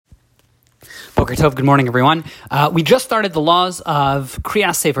Boker Tov, good morning, everyone. We just started the laws of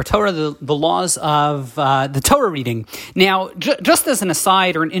Kriyas Sefer Torah, the laws of the Torah reading. Now, just as an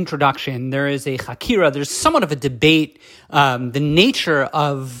aside or an introduction, there is a chakira, there's somewhat of a debate, the nature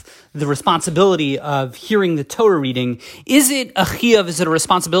of the responsibility of hearing the Torah reading. Is it a chiyuv, is it a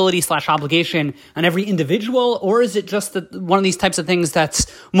responsibility / obligation on every individual, or is it just one of these types of things that's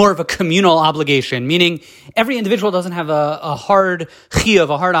more of a communal obligation, meaning every individual doesn't have a hard chiyuv,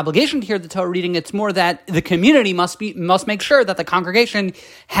 a hard obligation to hear the Torah reading. It's more that the community must make sure that the congregation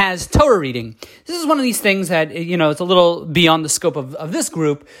has Torah reading. This is one of these things that, it's a little beyond the scope of this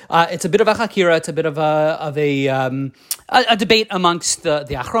group. It's a bit of a chakira, it's a bit of a debate amongst the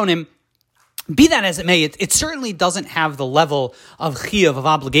achronim. Be that as it may, it certainly doesn't have the level of chiyuv, of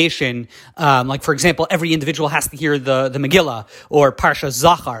obligation. Like, for example, every individual has to hear the Megillah or Parsha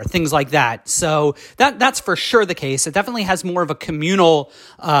Zachar, things like that. So that's for sure the case. It definitely has more of a communal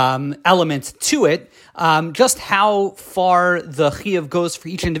element to it. Just how far the chiyuv goes for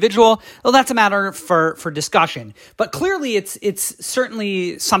each individual, well, that's a matter for discussion. But clearly, it's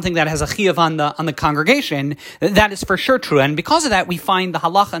certainly something that has a chiyuv on the congregation. That is for sure true. And because of that, we find the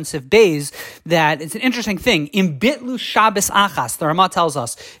halacha and Sif Beis that it's an interesting thing. In bitlu Shabbos achas, the Ramah tells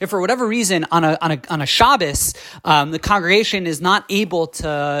us, if for whatever reason on a Shabbos, the congregation is not able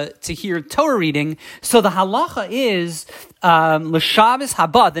to hear Torah reading, so the halacha is l'Shabbos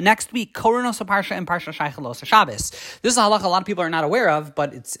haba, the next week, Koronos Parsha and Parsha Shaychalos Shabbos. This is a halacha a lot of people are not aware of,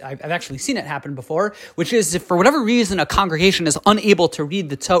 but I've actually seen it happen before, which is if for whatever reason a congregation is unable to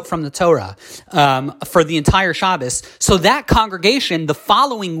read from the Torah for the entire Shabbos, so that congregation the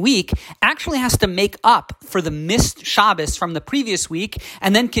following week actually has to make up for the missed Shabbos from the previous week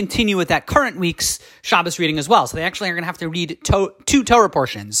and then continue with that current week's Shabbos reading as well. So they actually are going to have to read two Torah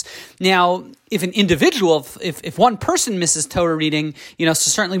portions. Now, if an individual, if one person misses Torah reading, so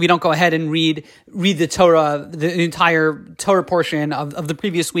certainly we don't go ahead and read the Torah, the entire Torah portion of the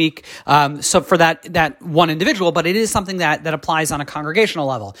previous week. So for that one individual, but it is something that applies on a congregational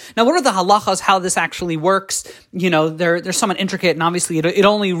level. Now, what are the halachas? How this actually works? They're somewhat intricate, and obviously it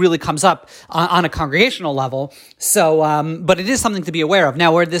only really comes up on a congregational level. So, but it is something to be aware of.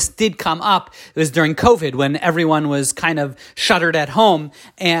 Now, where this did come up, it was during COVID when everyone was kind of shuttered at home,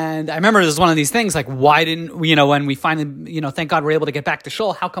 and I remember this was one of these things like, why didn't when we finally thank God we're able to get back to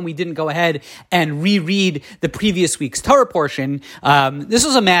shul, how come we didn't go ahead and reread the previous week's Torah portion? This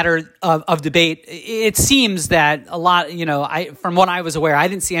was a matter of debate. It seems that a lot, from what I was aware, I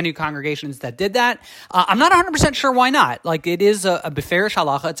didn't see any congregations that did that. I'm not 100% sure why not. Like, it is a beferish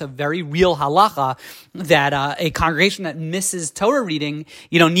halacha. It's a very real halacha that a congregation that misses Torah reading,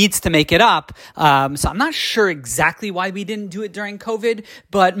 needs to make it up. So I'm not sure exactly why we didn't do it during COVID,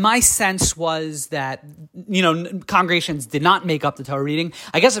 but my sense was that, congregations did not make up the Torah reading.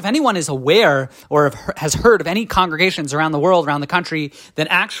 I guess if anyone is aware or has heard of any congregations around the world, around the country, that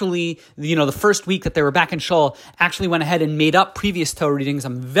actually, the first week that they were back in shul, actually went ahead and made up previous Torah readings,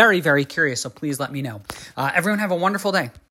 I'm very, very curious. So please let me know. Everyone have a wonderful day.